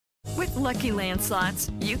Lucky Land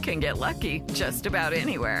Slots, you can get lucky just about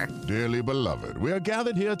anywhere. Dearly beloved, we are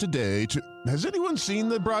gathered here today to... Has anyone seen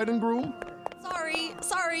the bride and groom?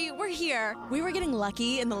 Sorry, we're here. We were getting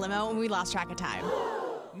lucky in the limo and we lost track of time.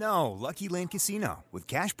 No, Lucky Land Casino, with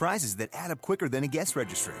cash prizes that add up quicker than a guest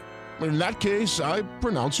registry. In that case, I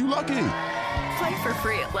pronounce you lucky. Play for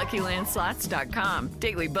free at LuckyLandSlots.com.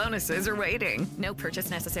 Daily bonuses are waiting. No purchase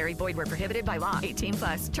necessary. Void where prohibited by law.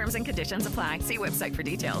 18+. Terms and conditions apply. See website for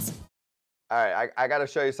details. All right, I got to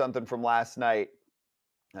show you something from last night.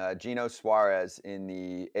 Gino Suarez in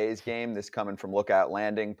the A's game. This coming from Lookout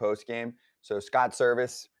Landing post-game. So Scott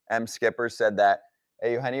Service, Skipper, said that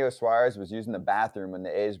Eugenio Suarez was using the bathroom when the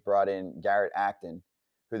A's brought in Garrett Acton,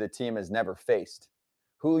 who the team has never faced.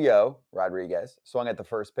 Julio Rodriguez swung at the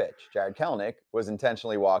first pitch. Jared Kelenic was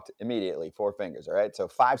intentionally walked immediately, 4 fingers, all right? So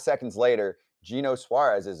 5 seconds later, Gino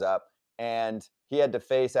Suarez is up, and he had to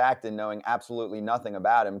face Acton knowing absolutely nothing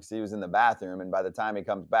about him because he was in the bathroom, and by the time he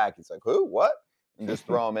comes back, he's like, who? What? And just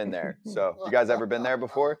throw him in there. So you guys ever been there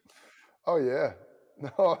before? Oh, yeah.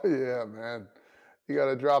 Oh, yeah, man. You got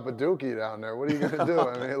to drop a dookie down there. What are you going to do?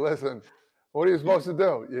 I mean, listen, what are you supposed to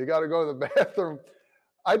do? You got to go to the bathroom.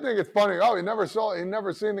 I think it's funny. Oh, he never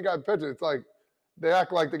seen the guy pitch it. It's like they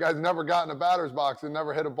act like the guy's never gotten a batter's box and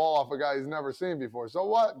never hit a ball off a guy he's never seen before. So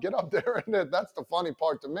what? Get up there and that's the funny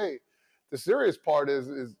part to me. The serious part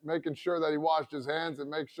is making sure that he washed his hands and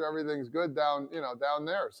make sure everything's good down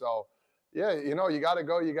there. So, yeah, you got to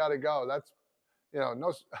go. That's,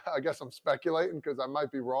 no, I guess I'm speculating because I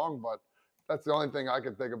might be wrong, but that's the only thing I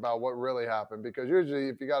can think about what really happened. Because usually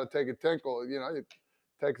if you got to take a tinkle, it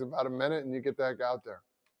takes about a minute and you get the heck out there.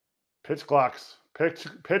 Pitch clocks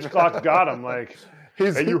got him. Like,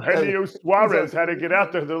 and Eugenio Suarez had to get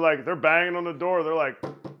out there. They're banging on the door. They're like,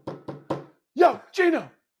 yo, Gino,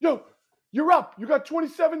 you're up. You got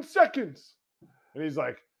 27 seconds. And he's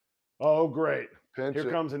like, oh, great. Here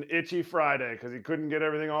comes an itchy Friday because he couldn't get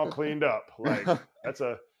everything all cleaned up. Like,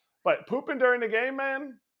 but pooping during the game,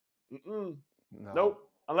 man? No. Nope.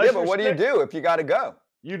 Yeah, but what do you do if you got to go?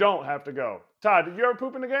 You don't have to go. Todd, did you ever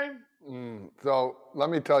poop in the game? So let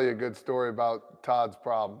me tell you a good story about Todd's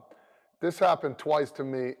problem. This happened twice to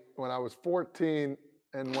me when I was 14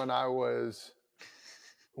 and when I was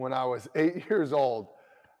 8 years old.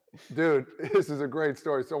 Dude, this is a great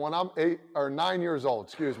story. So when I'm 9 years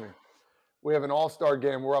old, we have an all-star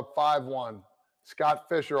game. We're up 5-1. Scott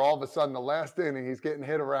Fisher, all of a sudden, the last inning, he's getting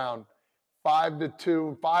hit around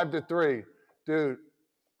 5-2, 5-3. Dude,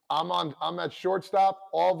 I'm at shortstop.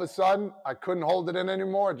 All of a sudden, I couldn't hold it in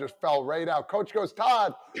anymore. It just fell right out. Coach goes,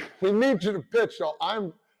 Todd, we need you to pitch. So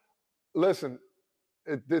listen,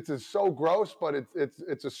 this is so gross, but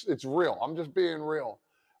it's real. I'm just being real.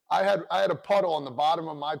 I had a puddle on the bottom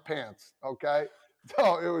of my pants. Okay,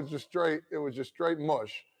 so it was just straight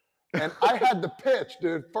mush, and I had the pitch,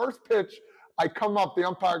 dude. First pitch, I come up. The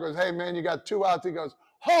umpire goes, "Hey man, you got 2 outs." He goes,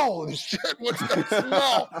 holy shit, what's that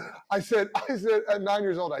smell? I said, at 9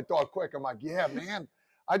 years old, I thought quick. I'm like, yeah, man,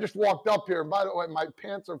 I just walked up here. And by the way, my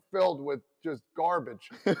pants are filled with just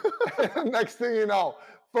garbage. Next thing you know,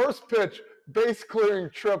 first pitch, base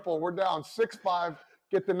clearing triple. We're down 6-5,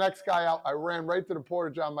 get the next guy out. I ran right to the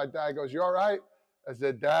porta john. My dad goes, you all right? I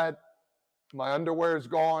said, Dad, my underwear is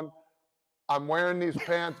gone. I'm wearing these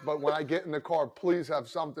pants, but when I get in the car, please have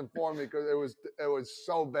something for me because it was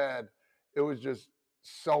so bad. It was just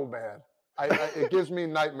so bad. It gives me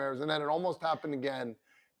nightmares. And then it almost happened again.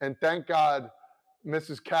 And thank God,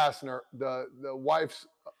 Mrs. Kastner, the wife's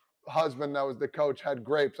husband that was the coach, had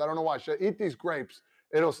grapes. I don't know why. She said, eat these grapes.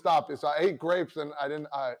 It'll stop you. So I ate grapes and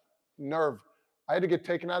I had to get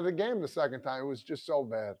taken out of the game the second time. It was just so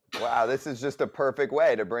bad. Wow, this is just a perfect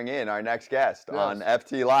way to bring in our next guest on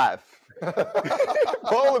FT Live.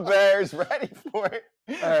 Polar Bears ready for it.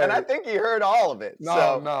 Hey. And I think he heard all of it.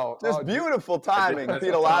 No. Just beautiful timing.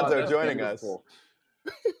 Pete Alonso joining us.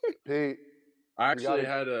 Pete, I actually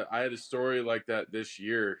had a story like that this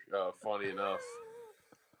year, funny enough.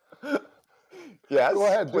 Yes, go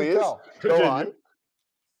ahead, please. Go on.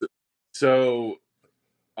 So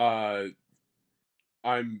I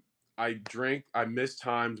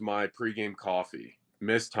mistimed my pregame coffee.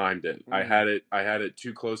 Mistimed it. I had it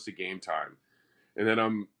too close to game time. And then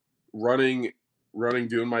I'm running,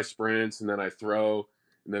 doing my sprints, and then I throw.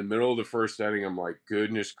 And then middle of the first inning, I'm like,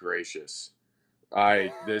 goodness gracious.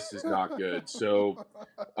 This is not good. So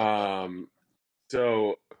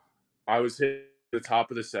so I was hitting the top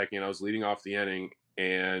of the second. I was leading off the inning,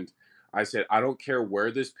 and I said, I don't care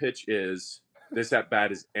where this pitch is. This at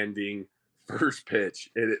bat is ending first pitch.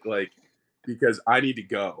 Because I need to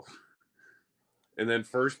go. And then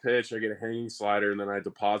first pitch, I get a hanging slider, and then I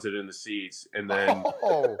deposit it in the seats. And then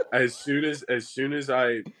Oh, as soon as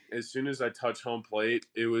I touch home plate,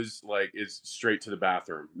 it was like it's straight to the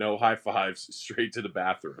bathroom. No high fives, straight to the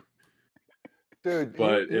bathroom. dude,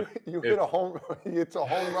 But you if hit a home, it's a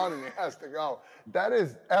home run and he has to go. That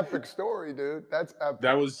is epic story, dude. That's epic.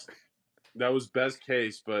 that was best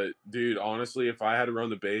case, but dude, honestly, if I had to run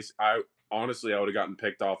the base, I would have gotten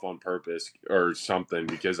picked off on purpose or something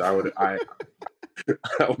because I would I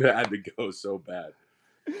would have had to go so bad.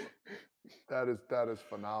 That is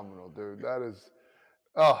phenomenal, dude. That is,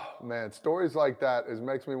 oh man, stories like that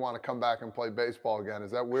makes me want to come back and play baseball again.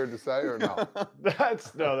 Is that weird to say or no?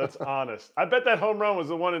 That's honest. I bet that home run was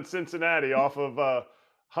the one in Cincinnati off of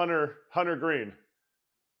Hunter Green.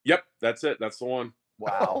 Yep, that's it. That's the one.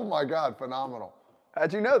 Wow. Oh my God, phenomenal.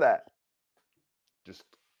 How'd you know that? Just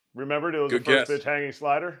remembered it was Good the first guess. pitch hanging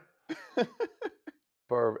slider.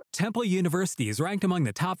 Perfect. Temple University is ranked among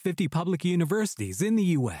the top 50 public universities in the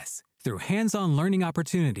U.S. Through hands-on learning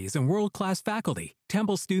opportunities and world-class faculty,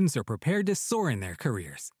 Temple students are prepared to soar in their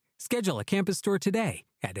careers. Schedule a campus tour today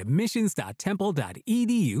at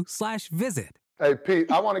admissions.temple.edu/visit. Hey,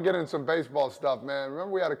 Pete, I want to get in some baseball stuff, man.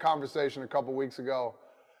 Remember we had a conversation a couple weeks ago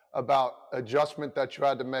about adjustment that you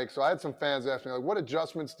had to make. So I had some fans asking me, like, what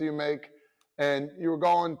adjustments do you make? And you were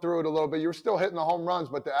going through it a little bit. You were still hitting the home runs,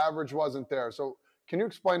 but the average wasn't there. So can you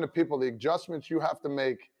explain to people the adjustments you have to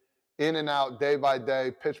make in and out, day by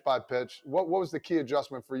day, pitch by pitch? What was the key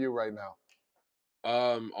adjustment for you right now?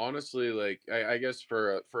 Honestly, like I guess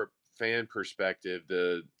for a fan perspective,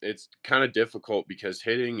 it's kind of difficult because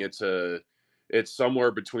hitting it's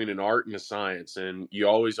somewhere between an art and a science, and you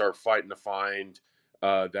always are fighting to find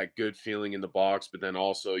that good feeling in the box, but then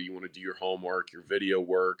also you want to do your homework, your video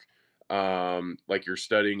work, like your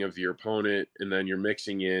studying of your opponent, and then you're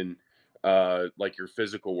mixing in like your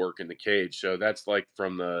physical work in the cage. So that's like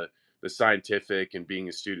from the scientific and being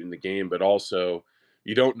a student in the game, but also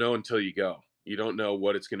you don't know until you go. You don't know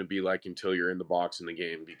what it's going to be like until you're in the box in the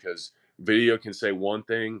game because video can say one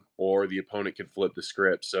thing or the opponent can flip the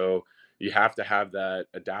script. So you have to have that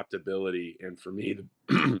adaptability. And for me,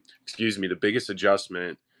 excuse me, the biggest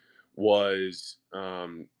adjustment was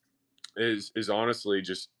is honestly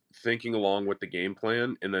just thinking along with the game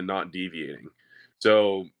plan and then not deviating.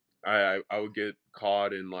 So I would get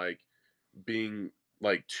caught in like being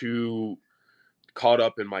like too caught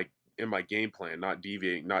up in my game plan, not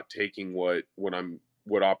deviating, not taking what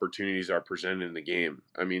opportunities are presented in the game.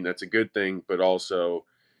 I mean, that's a good thing, but also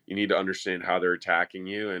you need to understand how they're attacking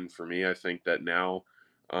you. And for me, I think that now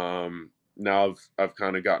I've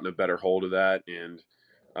kind of gotten a better hold of that. And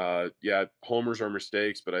yeah, homers are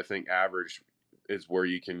mistakes, but I think average is where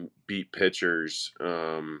you can beat pitchers.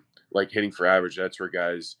 Like hitting for average, that's where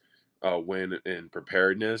guys win in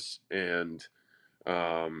preparedness and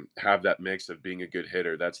have that mix of being a good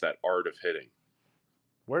hitter. That's that art of hitting.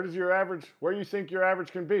 Where do you think your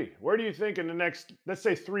average can be? Where do you think in the next, let's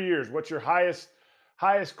say 3 years, what's your highest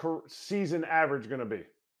season average going to be?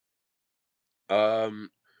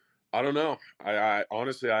 I don't know. I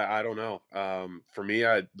honestly, I don't know. For me,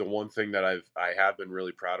 the one thing that I have been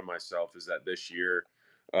really proud of myself is that this year,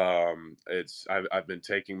 I've been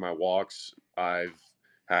taking my walks. I've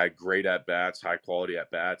had great at bats, high quality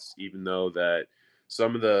at bats, even though that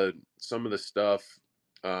some of the stuff,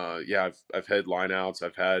 yeah, I've had line outs,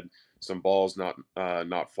 I've had some balls not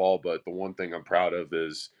fall, but the one thing I'm proud of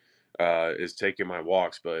is taking my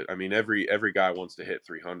walks. But I mean, every guy wants to hit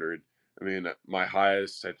 300. I mean, my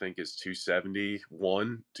highest I think is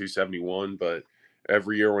 271, but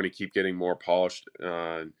every year I want to keep getting more polished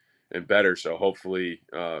and better. So hopefully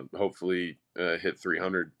hit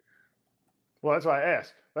 300. Well, that's why I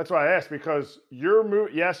asked. Because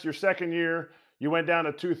yes, your second year, you went down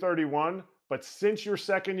to 231, but since your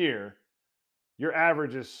second year, your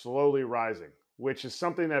average is slowly rising, which is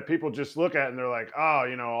something that people just look at and they're like, oh,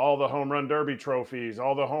 all the home run derby trophies,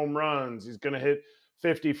 all the home runs, he's going to hit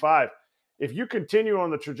 55. If you continue on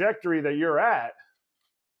the trajectory that you're at,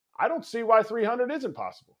 I don't see why 300 isn't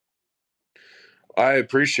possible. I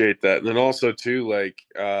appreciate that. And then also too,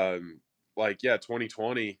 yeah,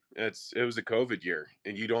 2020, it was a COVID year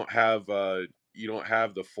and you don't have the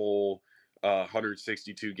full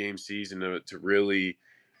 162 game season to really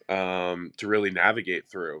navigate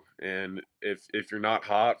through. And if you're not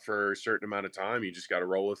hot for a certain amount of time, you just got to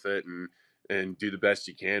roll with it and do the best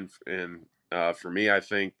you can. And for me, I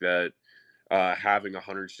think that having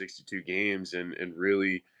 162 games and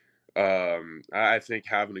really I think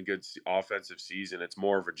having a good offensive season, it's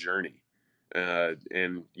more of a journey.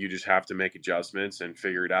 And you just have to make adjustments and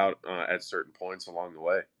figure it out at certain points along the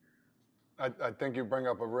way. I think you bring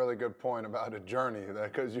up a really good point about a journey,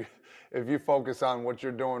 because if you focus on what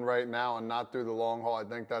you're doing right now and not through the long haul, I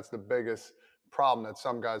think that's the biggest problem that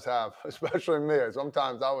some guys have, especially me.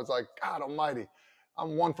 Sometimes I was like, God almighty,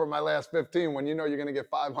 I'm one for my last 15 when you know you're going to get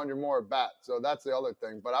 500 more at bat. So that's the other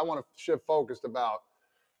thing. But I want to shift focused about,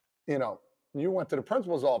 you went to the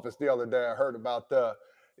principal's office the other day. I heard about the,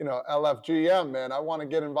 LFGM, man. I want to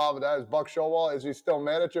get involved with that. Is Buck Showall, is he still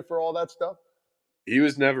mad at you for all that stuff? He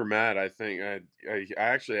was never mad. I think I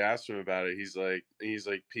actually asked him about it. He's like,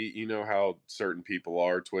 Pete, you know how certain people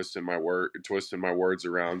are twisting my words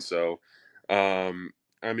around. So, I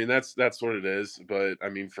mean, that's what it is. But I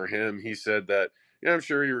mean, for him, he said that, yeah, I'm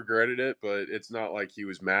sure he regretted it, but it's not like he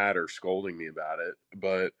was mad or scolding me about it.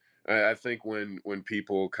 But I think when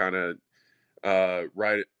people kind of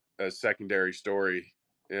write a secondary story,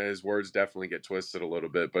 his words definitely get twisted a little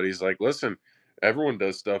bit. But he's like, listen, everyone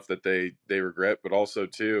does stuff that they regret, but also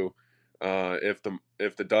too, if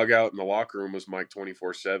the dugout in the locker room was mic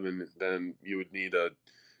 24/7, then you would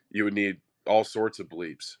need all sorts of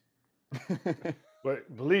bleeps.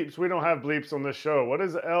 But bleeps, we don't have bleeps on this show. What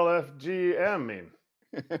does LFGM mean?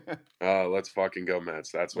 Let's fucking go,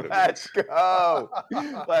 Mets. That's what it Let's means. go.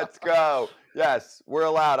 Let's go. Yes, we're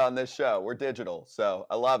allowed on this show. We're digital. So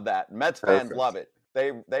I love that. Mets fans Perfect. love it.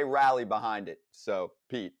 They rally behind it. So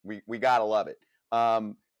Pete, we gotta love it.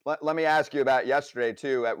 Let me ask you about yesterday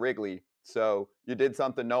too at Wrigley. So you did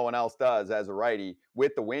something no one else does as a righty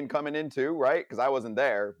with the wind coming in too, right? Because I wasn't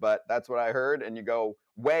there, but that's what I heard. And you go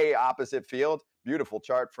way opposite field. Beautiful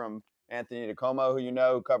chart from Anthony DeComo,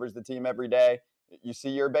 who covers the team every day. You see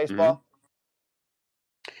your baseball?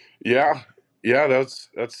 Yeah, that's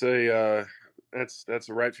a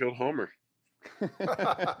right field homer.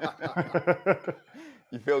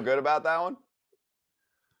 You feel good about that one?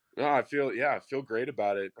 No, I feel great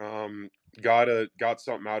about it. Got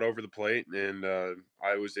something out over the plate, and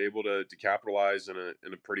I was able to capitalize in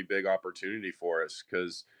a pretty big opportunity for us,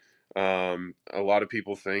 because a lot of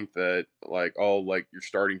people think that like your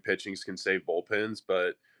starting pitchings can save bullpens,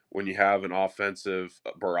 but when you have an offensive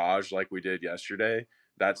barrage like we did yesterday,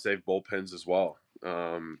 that saved bullpens as well.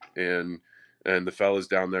 And the fellas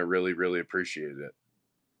down there really, really appreciated it.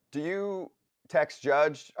 Do you text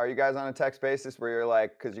Judge? Are you guys on a text basis where you're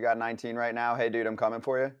like, because you got 19 right now, hey dude, I'm coming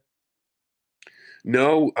for you?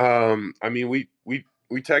 No, I mean we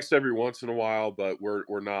text every once in a while, but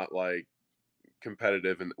we're not like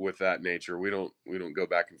competitive with that nature. We don't go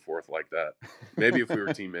back and forth like that. Maybe if we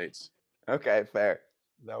were teammates. Okay, fair.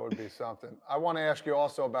 That would be something. I want to ask you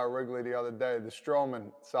also about Wrigley the other day, the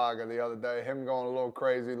Stroman saga the other day, him going a little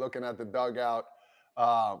crazy, looking at the dugout,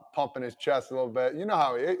 pumping his chest a little bit. You know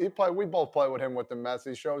how he played. We both play with him with the Mets.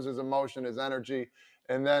 He shows his emotion, his energy.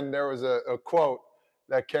 And then there was a quote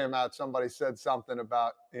that came out. Somebody said something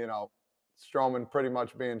about, Stroman pretty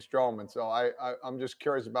much being Stroman. So I'm just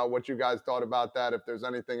curious about what you guys thought about that, if there's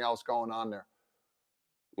anything else going on there.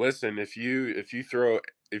 Listen, if you throw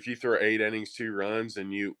 8 innings, 2 runs,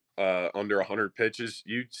 and you under 100 pitches,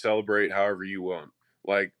 you celebrate however you want.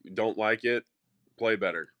 Like, don't like it, play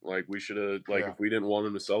better. Like, we should have if we didn't want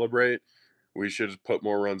him to celebrate, we should have put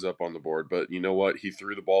more runs up on the board. But you know what? He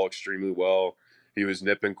threw the ball extremely well. He was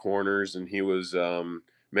nipping corners, and he was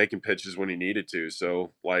making pitches when he needed to.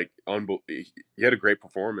 So he had a great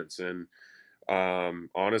performance. And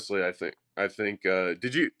honestly, I think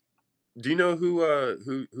do you know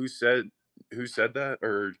who said that,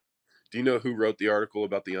 or do you know who wrote the article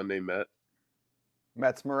about the unnamed Met?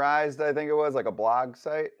 Metsmerized, I think it was, like a blog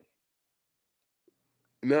site.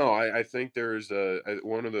 No, I think there's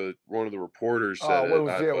one of the reporters said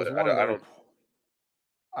it was one of them.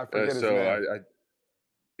 I forget his name.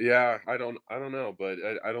 I don't know, but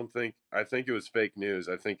I think it was fake news.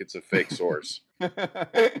 I think it's a fake source.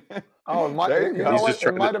 It might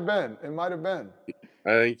have been. It might have been.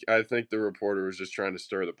 I think the reporter was just trying to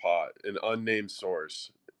stir the pot. An unnamed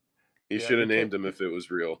source. He should have named him if it was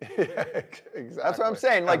real. Yeah, exactly. That's what I'm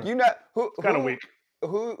saying. Like, who kind of weak.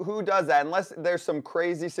 Who does that? Unless there's some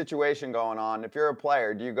crazy situation going on. If you're a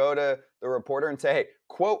player, do you go to the reporter and say, "Hey,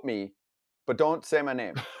 quote me, but don't say my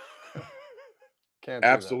name"?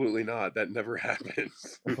 Absolutely not. That never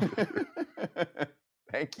happens.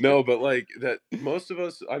 Thank you. No, but like that, most of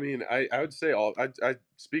us. I mean, I would say I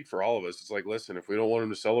speak for all of us. It's like, listen, if we don't want him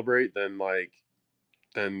to celebrate, then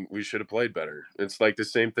we should have played better. It's like the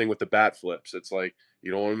same thing with the bat flips. It's like,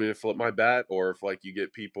 you don't want me to flip my bat, or if like you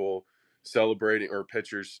get people celebrating or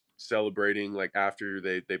pitchers celebrating like after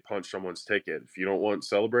they punch someone's ticket. If you don't want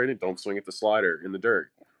celebrating, don't swing at the slider in the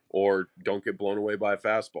dirt, or don't get blown away by a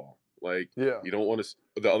fastball. Like, you don't want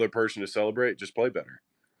the other person to celebrate, just play better.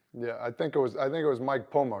 Yeah, I think it was Mike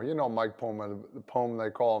Puma. You know Mike Puma, the Puma they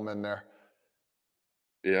call him in there.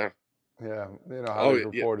 Yeah. Yeah, you know how Oh, these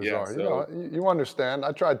yeah, reporters yeah. are. You So know, you understand.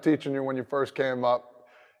 I tried teaching you when you first came up.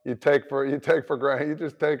 You take for granted. You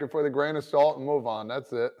just take it for the grain of salt and move on.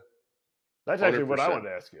 That's it. That's actually what I 100%. wanted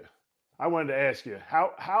to ask you. I wanted to ask you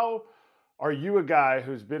how are you a guy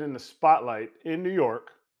who's been in the spotlight in New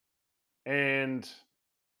York and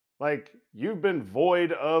like you've been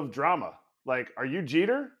void of drama? Like, are you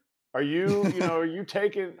Jeter? Are are you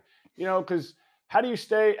taking, because how do you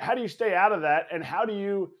stay out of that and how do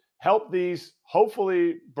you help these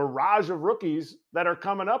hopefully barrage of rookies that are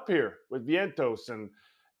coming up here with Vientos and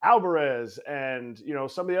Alvarez and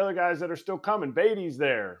some of the other guys that are still coming? Beatty's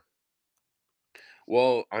there.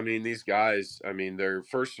 Well, I mean, these guys, I mean, they're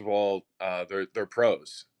first of all, they're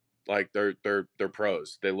pros. Like they're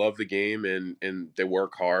pros. They love the game and they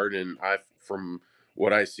work hard. And from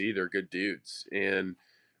what I see, they're good dudes. And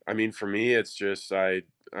I mean, for me, it's just I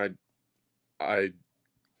I I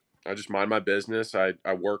just mind my business. I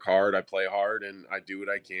work hard. I play hard, and I do what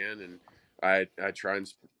I can. And I try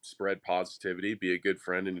and spread positivity, be a good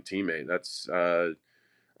friend and a teammate. That's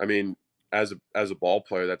I mean, as a ball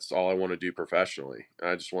player, that's all I want to do professionally.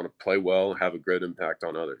 I just want to play well and have a good impact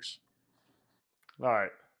on others. All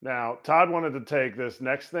right. Now, Todd wanted to take this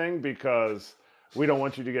next thing because we don't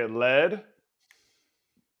want you to get led.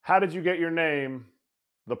 How did you get your name,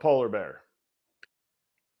 the polar bear?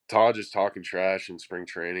 Todd just talking trash in spring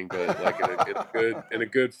training, but like in a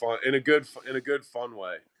good fun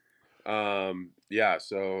way. Yeah.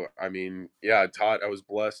 So I mean, yeah, Todd. I was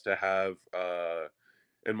blessed to have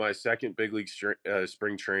in my second big league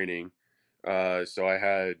spring training. So I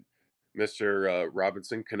had Mr.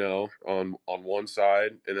 Robinson Cano on one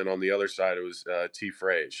side, and then on the other side it was T.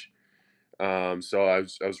 Frage. So I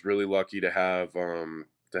was really lucky to have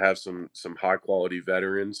some high quality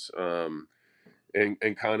veterans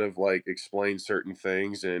and kind of like explain certain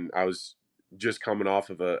things. And I was just coming off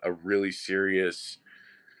of a really serious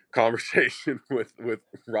conversation with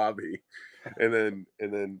Robbie, and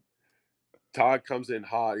then Todd comes in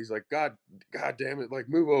hot. He's like, God damn it, like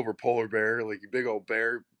move over, polar bear, like you big old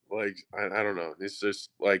bear. Like I don't know. It's just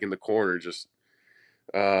like in the corner, just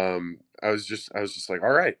I was just like, all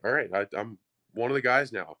right, I'm one of the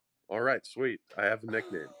guys now. All right, sweet. I have a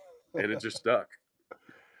nickname. And it just stuck.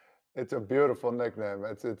 It's a beautiful nickname.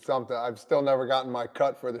 It's something I've still never gotten my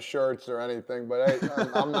cut for the shirts or anything, but hey,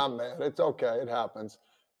 I'm not mad. It's okay. It happens.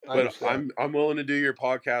 I But understand. I'm willing to do your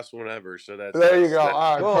podcast whenever. So There you go.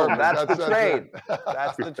 All right, Boom. perfect. That's the trade. it.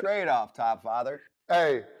 That's the trade-off, Top Father.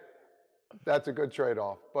 Hey, that's a good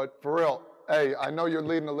trade-off. But for real, hey, I know you're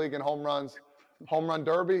leading the league in home runs. Home run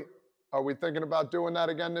derby. Are we thinking about doing that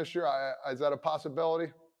again this year? Is that a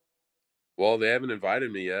possibility? Well, they haven't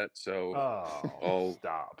invited me yet, so Oh,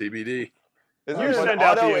 stop. TBD. Is You there an send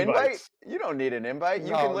out the auto invite? invites. You don't need an invite.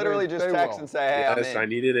 You No, can literally just they text will. and say, "Hey, I'm Yes, I in."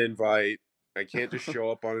 need an invite. I can't just show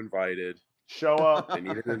up uninvited. Show up. They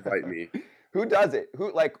need to invite me. Who does it?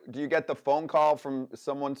 Who do you get the phone call from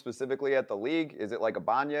someone specifically at the league? Is it like a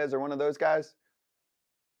Banez or one of those guys?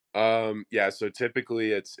 Yeah, so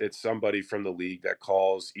typically it's somebody from the league that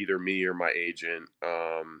calls either me or my agent.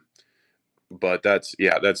 But that's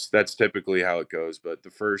typically how it goes. But the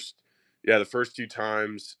first two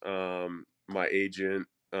times, my agent,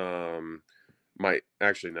 my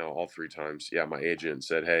actually no, all three times, yeah, my agent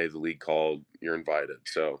said, "Hey, the league called, you're invited."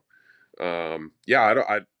 So, yeah,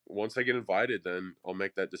 I once I get invited, then I'll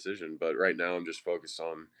make that decision. But right now, I'm just focused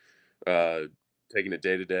on uh, taking it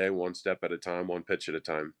day to day, one step at a time, one pitch at a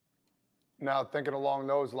time. Now, thinking along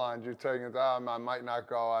those lines, you're taking it, I might not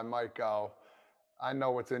go, I might go. I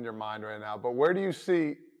know what's in your mind right now, but where do you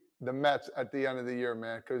see the Mets at the end of the year,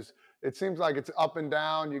 man? Because it seems like it's up and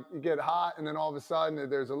down. You get hot, and then all of a sudden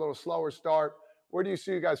there's a little slower start. Where do you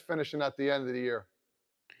see you guys finishing at the end of the year?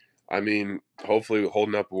 I mean, hopefully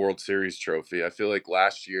holding up a World Series trophy. I feel like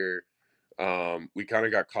last year we kind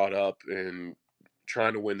of got caught up in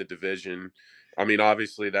trying to win the division. I mean,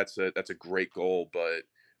 obviously that's a great goal, but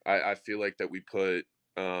I feel like that we put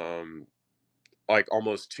like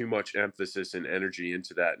almost too much emphasis and energy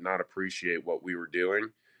into that, not appreciate what we were doing.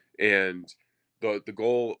 And the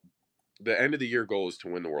goal, the end of the year goal is to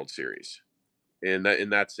win the World Series, and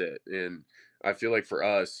that's it. And I feel like for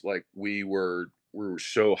us, like we were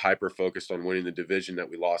so hyper focused on winning the division that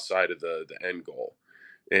we lost sight of the end goal.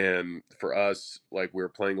 And for us, like we were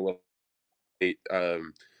playing a little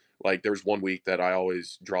like there was one week that I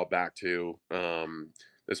always draw back to.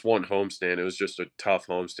 This one homestand, it was just a tough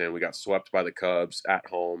homestand. We got swept by the Cubs at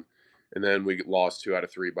home, and then we lost 2 out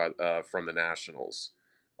of 3 by from the Nationals.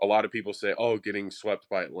 A lot of people say, "Oh, getting swept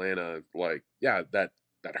by Atlanta, like yeah,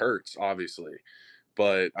 that hurts, obviously.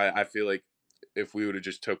 But I feel like if we would have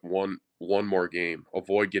just took one more game,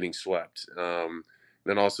 avoid getting swept.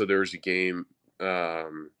 Then also there's a game.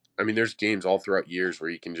 I mean, there's games all throughout years where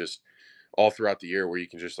you can just all throughout the year where you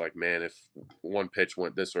can just like, man, if one pitch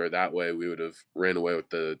went this way or that way, we would have ran away with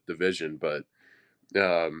the division. But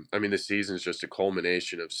I mean, the season is just a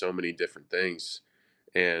culmination of so many different things,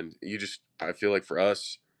 and I feel like for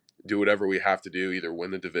us, do whatever we have to do, either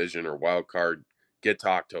win the division or wild card, get to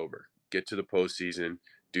October, get to the postseason,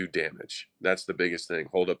 do damage. That's the biggest thing.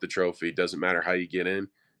 Hold up the trophy. Doesn't matter how you get in;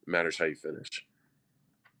 it matters how you finish.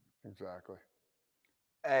 Exactly.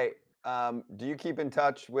 Hey, do you keep in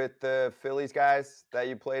touch with the Phillies guys that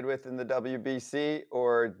you played with in the WBC,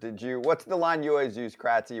 or did you? What's the line you always use,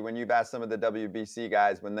 Kratzy, when you've asked some of the WBC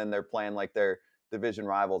guys when then they're playing like their division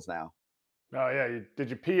rivals now? Oh yeah, did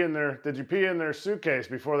you pee in their suitcase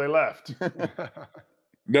before they left?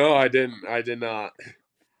 No, I didn't. I did not.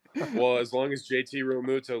 Well, as long as JT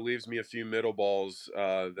Realmuto leaves me a few middle balls,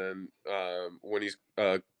 then when he's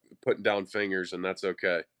putting down fingers, and that's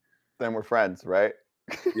okay. Then we're friends, right?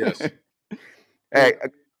 Yes. Hey,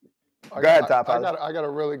 go ahead, Top. I got a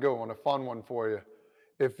really good one, a fun one for you.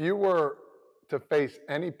 If you were to face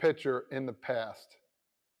any pitcher in the past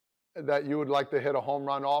that you would like to hit a home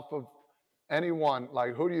run off of, anyone,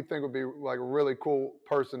 like who do you think would be like a really cool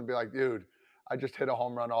person to be like, dude, I just hit a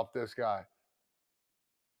home run off this guy?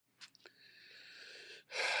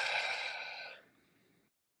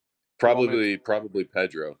 Probably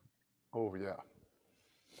Pedro. Oh yeah,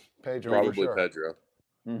 Pedro. Probably for sure. Pedro.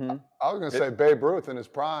 Mm-hmm. I was gonna say Babe Ruth in his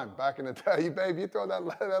prime back in the day. Babe, you throw that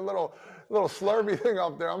little slurpy thing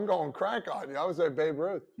up there, I'm going crank on you. I would say Babe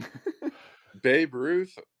Ruth. Babe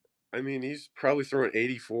Ruth. I mean, he's probably throwing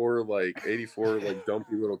 84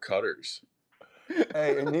 dumpy little cutters.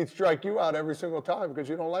 Hey, and he'd strike you out every single time because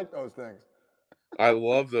you don't like those things. I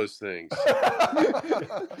love those things.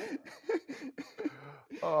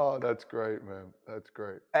 Oh, that's great, man. That's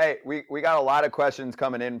great. Hey, we got a lot of questions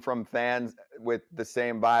coming in from fans with the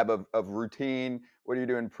same vibe of routine. What are you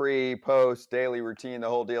doing pre, post, daily routine, the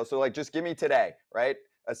whole deal? So like just give me today, right?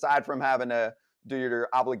 Aside from having to do your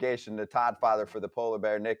obligation to Todd Father for the polar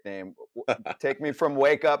bear nickname, take me from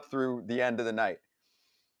wake up through the end of the night.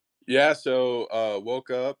 Yeah, so woke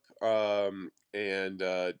up and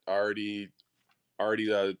already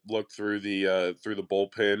looked through the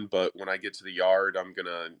bullpen, but when I get to the yard, I'm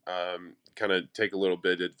gonna kind of take a little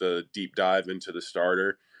bit of the deep dive into the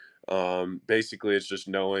starter. Basically, it's just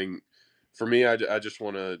knowing. For me, I just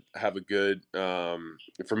want to have a good.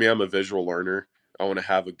 For me, I'm a visual learner. I want to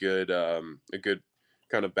have a good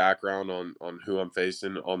kind of background on who I'm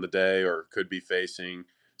facing on the day or could be facing.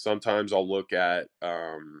 Sometimes I'll look at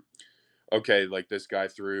okay, like this guy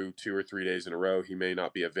threw 2 or 3 days in a row. He may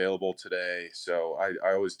not be available today. So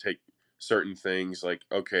I always take certain things like,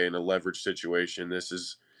 okay, in a leverage situation, this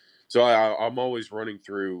is, so I'm always running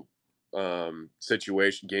through game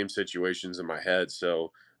situations in my head.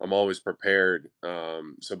 So I'm always prepared.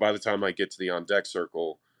 So by the time I get to the on deck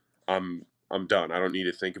circle, I'm done. I don't need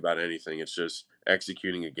to think about anything. It's just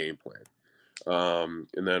executing a game plan.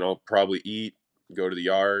 And then I'll probably eat, go to the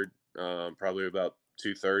yard, probably about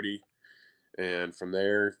 2:30. And from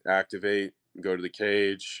there, activate, go to the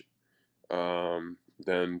cage,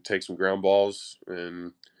 then take some ground balls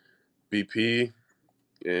and BP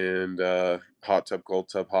and hot tub, cold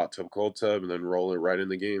tub, hot tub, cold tub, and then roll it right in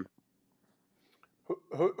the game.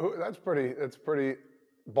 That's pretty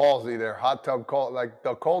ballsy there. Hot tub, cold, like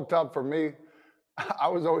the cold tub for me. I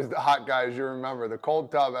was always the hot guy, as you remember. The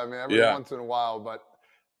cold tub, I mean, every once in a while, but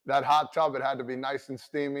that hot tub, it had to be nice and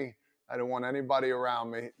steamy. I didn't want anybody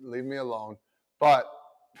around me. Leave me alone. But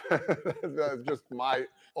that's just my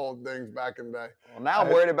old things back in the day. Well, now I'm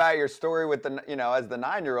worried about your story with the, as the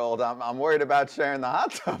 9-year-old, I'm worried about sharing the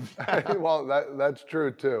hot tub. Well, that's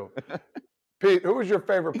true too. Pete, who was your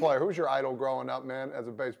favorite player? Who was your idol growing up, man, as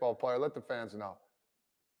a baseball player? Let the fans know.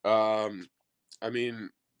 I mean,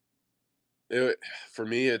 for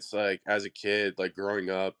me, it's like as a kid, like growing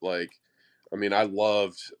up, like, I mean, I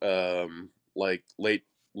loved like late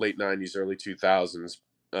 90s, early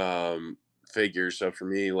 2000s figures. So for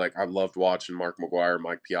me, like I loved watching Mark McGwire,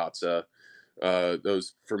 Mike Piazza.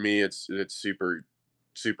 Those for me, it's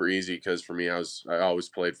super easy because for me, I always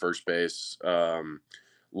played first base.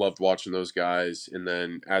 Loved watching those guys, and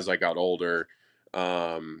then as I got older,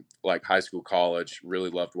 like high school, college, really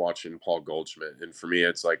loved watching Paul Goldschmidt. And for me,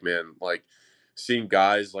 it's like, man, like seeing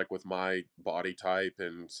guys like with my body type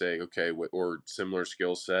and say, okay, or similar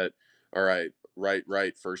skill set. All right,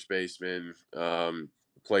 right, first baseman,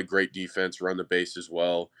 play great defense, run the base as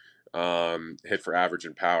well. hit for average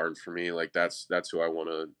and power. And for me, like that's who I want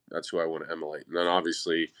to emulate. And then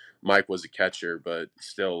obviously Mike was a catcher, but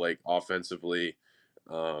still like offensively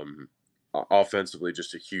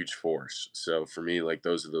just a huge force. So for me, like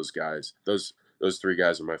those are those guys. Those three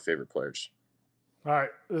guys are my favorite players. All right,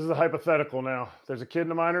 this is a hypothetical now. There's a kid in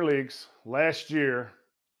the minor leagues. Last year,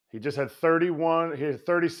 he just had 31. He had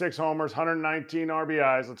 36 homers, 119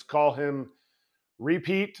 RBIs. Let's call him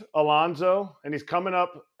repeat Alonso, and he's coming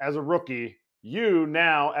up as a rookie. You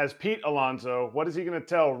now as Pete Alonso, what is he going to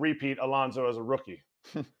tell repeat Alonso as a rookie?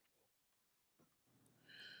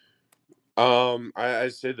 I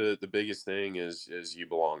say the biggest thing is you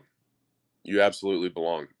belong. You absolutely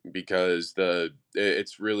belong, because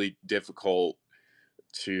it's really difficult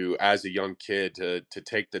to, as a young kid, to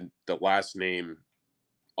take the last name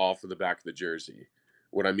off of the back of the jersey.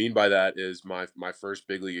 What I mean by that is my first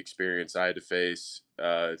big league experience, I had to face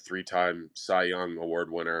 3-time Cy Young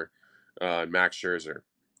Award winner, Max Scherzer.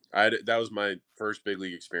 That was my first big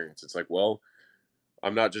league experience. It's like, well,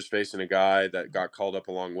 I'm not just facing a guy that got called up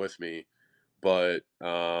along with me, but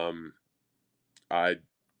I'm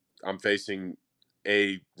facing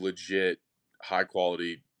a legit high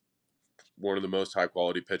quality, one of the most high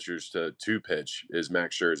quality pitchers to pitch is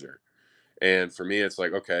Max Scherzer. And for me, it's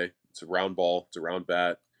like, okay, it's a round ball, it's a round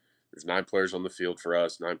bat. There's 9 players on the field for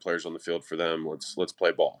us, 9 players on the field for them. Let's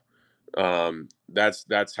play ball.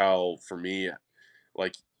 That's how, for me,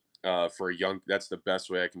 like for a young, that's the best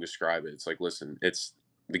way I can describe it. It's like, listen,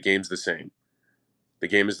 the game's the same. The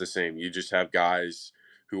game is the same. You just have guys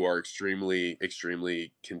who are extremely,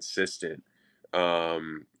 extremely consistent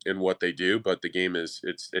in what they do, but the game it's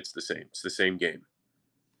the same. It's the same game.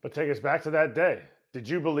 But take us back to that day. Did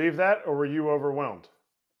you believe that, or were you overwhelmed?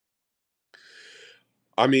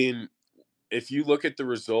 I mean, if you look at the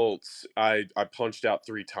results, I punched out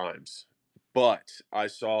 3 times, but I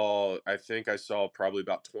think I saw probably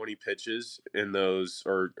about 20 pitches in those,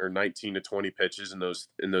 or 19 to 20 pitches in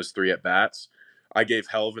those 3 at bats. I gave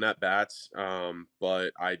hell of an at bats,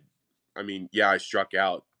 but I mean, yeah, I struck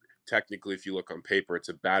out. Technically, if you look on paper, it's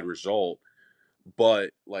a bad result.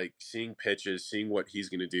 But like seeing pitches, seeing what he's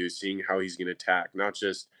going to do, seeing how he's going to attack, not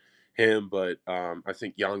just him, but I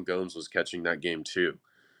think Jan Gomes was catching that game too.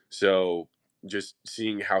 So just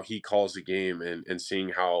seeing how he calls the game, and seeing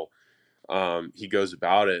how he goes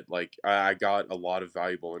about it, like I got a lot of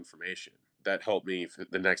valuable information that helped me for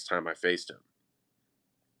the next time I faced him.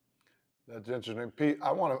 That's interesting, Pete.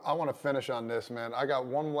 I want to finish on this, man. I got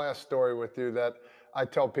one last story with you that I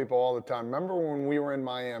tell people all the time. Remember when we were in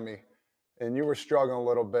Miami, and you were struggling a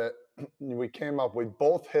little bit? We came up. We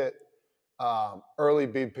both hit early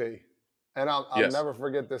BP, and I'll Yes. never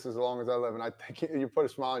forget this as long as I live. And I think you put a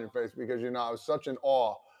smile on your face, because I was such in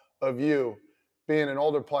awe of you, being an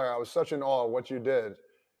older player. I was such in awe of what you did.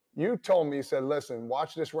 You told me, you said, "Listen,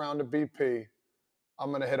 watch this round of BP. I'm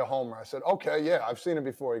going to hit a homer." I said, "Okay, yeah, I've seen it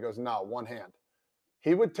before." He goes, "No, one hand."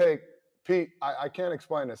 He would take, Pete, I can't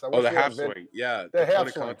explain this. I Oh, wish the we had half swing. Yeah, the half point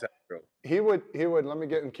of swing. contact drill. He would, let me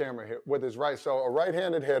get in camera here, with his right. So a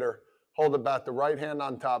right-handed hitter, hold the bat, the right hand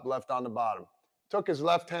on top, left on the bottom. Took his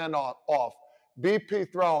left hand off.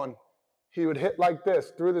 BP throwing, he would hit like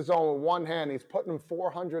this through the zone with one hand. He's putting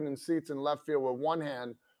 400 in seats in left field with one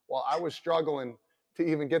hand, while I was struggling to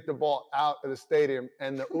even get the ball out of the stadium.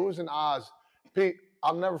 And the oohs and ahs, Pete,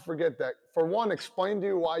 I'll never forget that. For one, explain to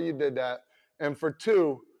you why you did that. And for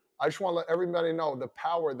two, I just want to let everybody know the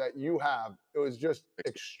power that you have. It was just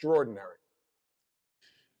extraordinary.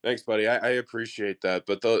 Thanks, buddy. I appreciate that.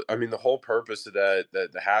 But the whole purpose of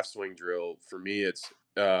the half swing drill for me,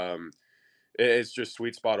 it's just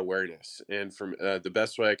sweet spot awareness. And from the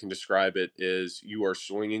best way I can describe it is you are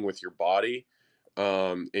swinging with your body,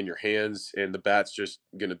 in your hands, and the bat's just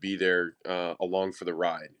going to be there along for the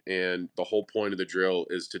ride. And the whole point of the drill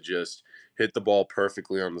is to just hit the ball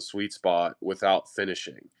perfectly on the sweet spot without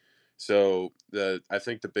finishing. So I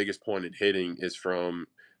think the biggest point in hitting is from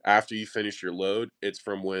after you finish your load. It's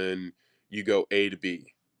from when you go A to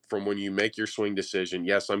B, from when you make your swing decision.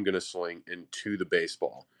 Yes, I'm going to swing, and to the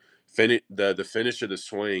baseball. The finish of the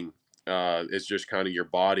swing is just kind of your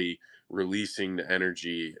body releasing the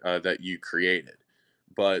energy that you created.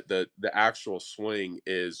 But the actual swing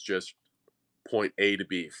is just point A to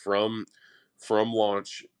B, from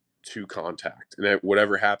launch to contact, and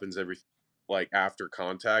whatever happens after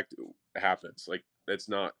contact happens. Like it's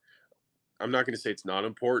not. I'm not going to say it's not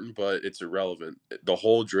important, but it's irrelevant. The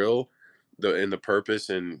whole drill, the purpose,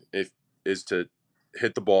 and if is to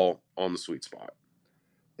hit the ball on the sweet spot.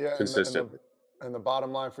 Yeah, Consistent. And the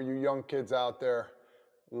bottom line for you young kids out there,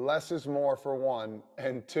 less is more, for one,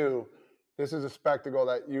 and two, This is a spectacle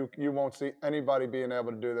that you won't see anybody being able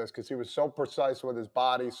to do this, because he was so precise with his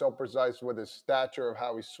body, so precise with his stature of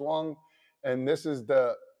how he swung. And this is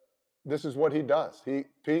what he does.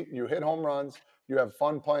 Pete, you hit home runs, you have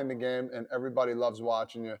fun playing the game, and everybody loves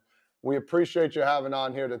watching you. We appreciate you having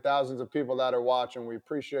on here. The thousands of people that are watching, we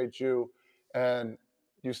appreciate you. And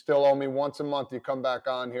you still owe me once a month. You come back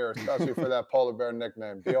on here, especially for that polar bear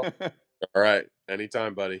nickname. Deal? All right.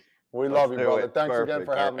 Anytime, buddy. We love you, brother. Thanks Perfect. again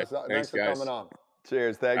for having us. Thanks, Thanks for guys. coming on.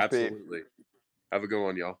 Cheers. Thanks, Pete. Absolutely. Have a good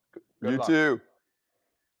one, y'all. Good You luck. too.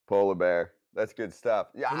 Polar bear. That's good stuff.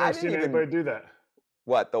 Yeah, I've I never didn't seen even. anybody do that.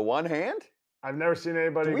 What, the one hand? I've never seen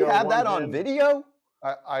anybody Do we go have one that on hand. video?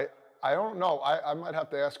 I don't know. I might have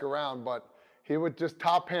to ask around, but he would just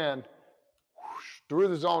top hand whoosh, through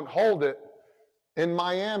the zone, hold it. In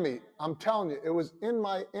Miami, I'm telling you, it was in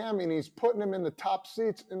Miami, and he's putting him in the top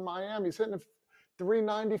seats in Miami. He's hitting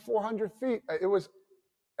 390, 400 feet. It was,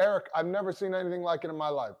 Eric, I've never seen anything like it in my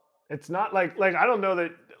life. It's not like I don't know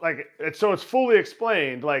that it's fully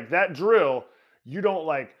explained. Like that drill, you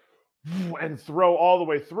don't and throw all the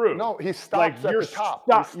way through. No, he stops at the top.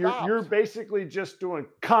 You're basically just doing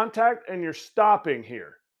contact and you're stopping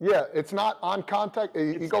here. Yeah, it's not on contact.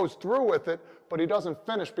 He goes through with it, but he doesn't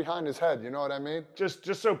finish behind his head. You know what I mean? Just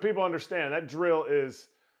so people understand, that drill is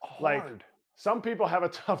hard. Some people have a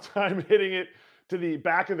tough time hitting it to the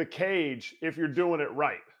back of the cage if you're doing it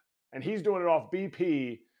right. And he's doing it off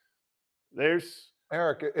BP.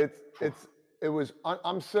 Eric, it was,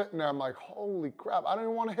 I'm sitting there, I'm like, holy crap, I don't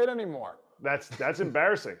even want to hit anymore. That's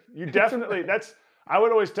embarrassing. You definitely, I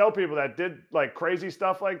would always tell people that did crazy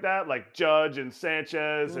stuff like that, like Judge and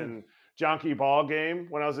Sanchez and Jonky Ball Game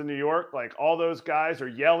when I was in New York, all those guys, or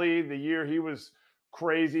Yelly, the year he was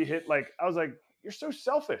crazy hit, I was like, you're so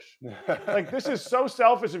selfish. This is so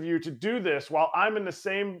selfish of you to do this while I'm in the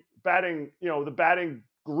same batting, the batting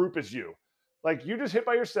group as you. You just hit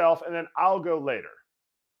by yourself and then I'll go later.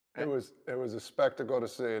 It was a spectacle to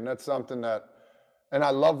see, and that's something that, and I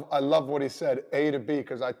love what he said, A to B,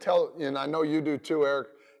 because I tell, and I know you do too, Eric.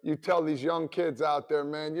 You tell these young kids out there,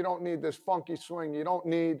 man, you don't need this funky swing. You don't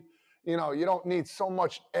need, you don't need so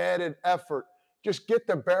much added effort. Just get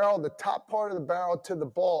the barrel, the top part of the barrel to the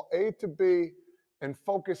ball, A to B, and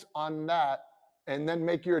focus on that, and then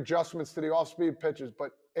make your adjustments to the off-speed pitches.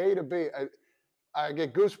 But A to B, I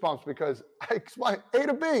get goosebumps because I explain A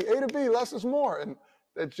to B, less is more, and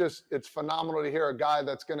it's phenomenal to hear a guy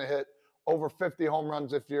that's going to hit over 50 home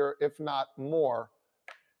runs if not more,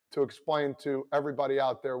 to explain to everybody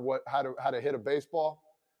out there how to hit a baseball.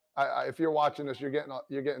 If you're watching this, you're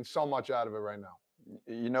getting so much out of it right now.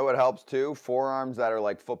 You know what helps too? Forearms that are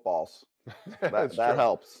like footballs. That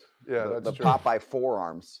helps. Yeah, that's the true. Popeye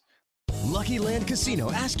forearms. Lucky Land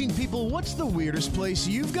Casino, asking people, what's the weirdest place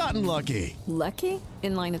you've gotten lucky? Lucky?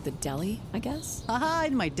 In line at the deli, I guess? Aha,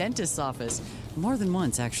 in my dentist's office. More than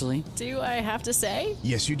once, actually. Do I have to say?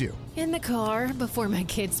 Yes, you do. In the car before my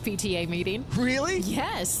kids' PTA meeting. Really?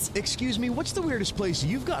 Yes. Excuse me, what's the weirdest place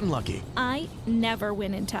you've gotten lucky? I never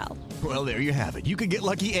win and tell. Well, there you have it. You can get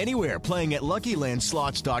lucky anywhere, playing at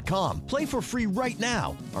LuckyLandSlots.com. Play for free right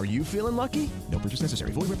now. Are you feeling lucky? No purchase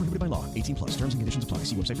necessary. Void where prohibited by law. 18+. Terms and conditions apply.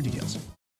 See website for details.